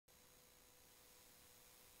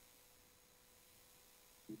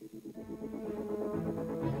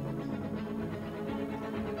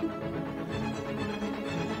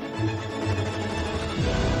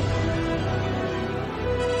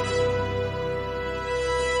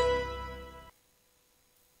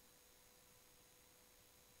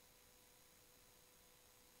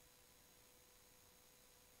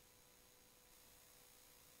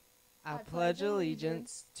I pledge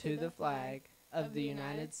allegiance to the flag of the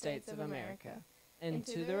United States of America and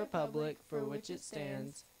to the republic for which it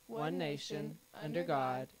stands, one nation, under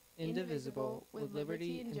God, indivisible, with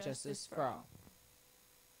liberty and justice for all.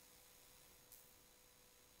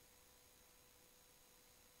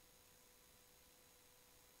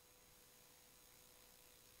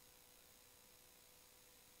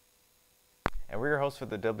 And we're your hosts for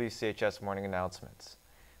the WCHS Morning Announcements.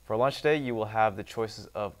 For lunch today, you will have the choices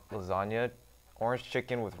of lasagna, orange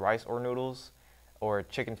chicken with rice or noodles, or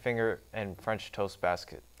chicken finger and French toast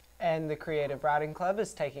basket. And the Creative Writing Club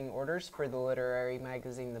is taking orders for the literary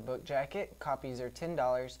magazine The Book Jacket. Copies are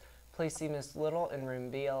 $10. Please see Ms. Little in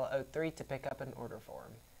room BL03 to pick up an order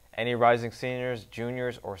form. Any rising seniors,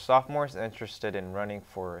 juniors, or sophomores interested in running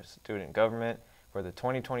for student government for the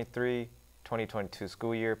 2023-2022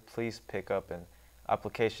 school year, please pick up an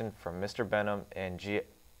application from Mr. Benham in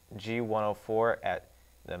G104 at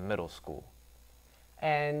the middle school.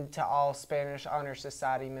 And to all Spanish Honor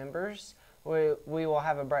Society members, we will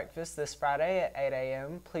have a breakfast this Friday at 8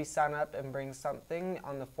 a.m. Please sign up and bring something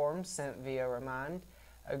on the form sent via Remind.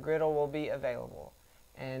 A griddle will be available.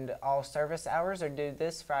 And all service hours are due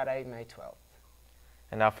this Friday, May 12th.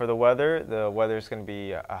 And now for the weather is going to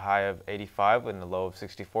be a high of 85 and a low of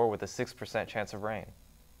 64 with a 6% chance of rain.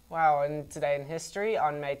 Wow, and today in history,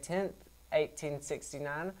 on May 10th,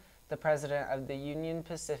 1869, the president of the Union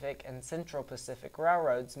Pacific and Central Pacific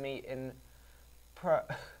Railroads meet in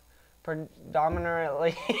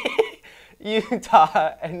predominantly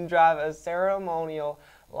Utah and drive a ceremonial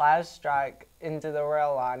last strike into the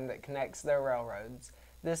rail line that connects their railroads.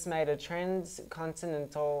 This made a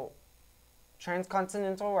transcontinental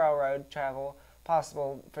railroad travel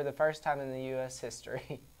possible for the first time in the U.S.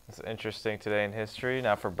 history. It's interesting today in history.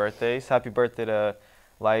 Now for birthdays, happy birthday to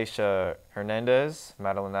Laisha Hernandez,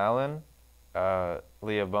 Madeline Allen,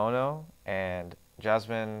 Leah Bono, and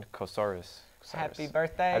Jasmine Kosaris. Happy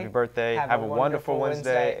birthday. Happy birthday. Have a wonderful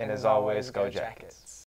Wednesday, and as always, go Jackets.